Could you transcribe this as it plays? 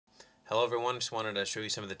Hello everyone, just wanted to show you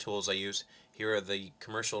some of the tools I use. Here are the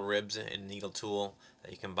commercial ribs and needle tool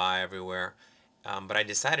that you can buy everywhere. But I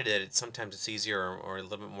decided that sometimes it's easier or a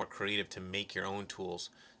little bit more creative to make your own tools.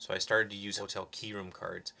 So I started to use hotel keyroom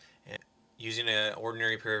cards. And using an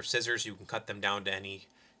ordinary pair of scissors, you can cut them down to any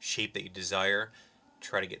shape that you desire.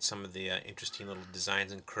 Try to get some of the interesting little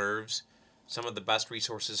designs and curves. Some of the best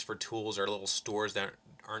resources for tools are little stores that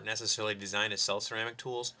aren't necessarily designed to sell ceramic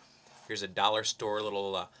tools. Here's a dollar store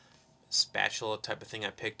little spatula type of thing I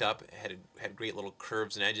picked up. It had great little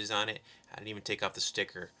curves and edges on it. I didn't even take off the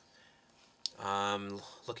sticker.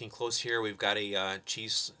 Looking close here, we've got a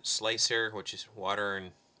cheese slicer, which is water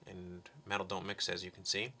and metal don't mix, as you can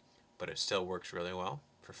see, but it still works really well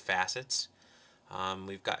for facets.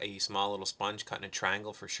 We've got a small little sponge cut in a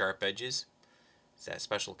triangle for sharp edges. It's that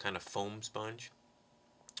special kind of foam sponge.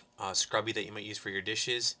 Scrubby that you might use for your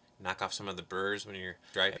dishes. Knock off some of the burrs when you're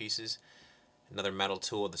dry pieces. Another metal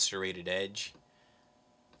tool with a serrated edge.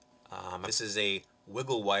 This is a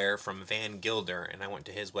wiggle wire from Van Gilder, and I went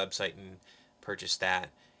to his website and purchased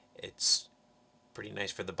that. It's pretty nice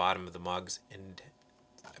for the bottom of the mugs, and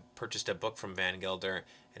I purchased a book from Van Gilder,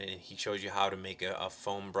 and he shows you how to make a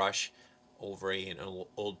foam brush over an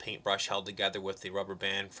old paintbrush held together with the rubber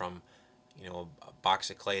band from a box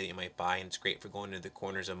of clay that you might buy, and it's great for going to the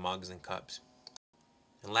corners of mugs and cups.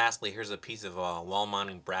 And lastly, here's a piece of wall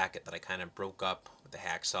mounting bracket that I kind of broke up with a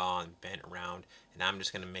hacksaw and bent around, and I'm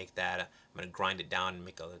just going to make that, I'm going to grind it down and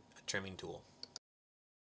make a trimming tool.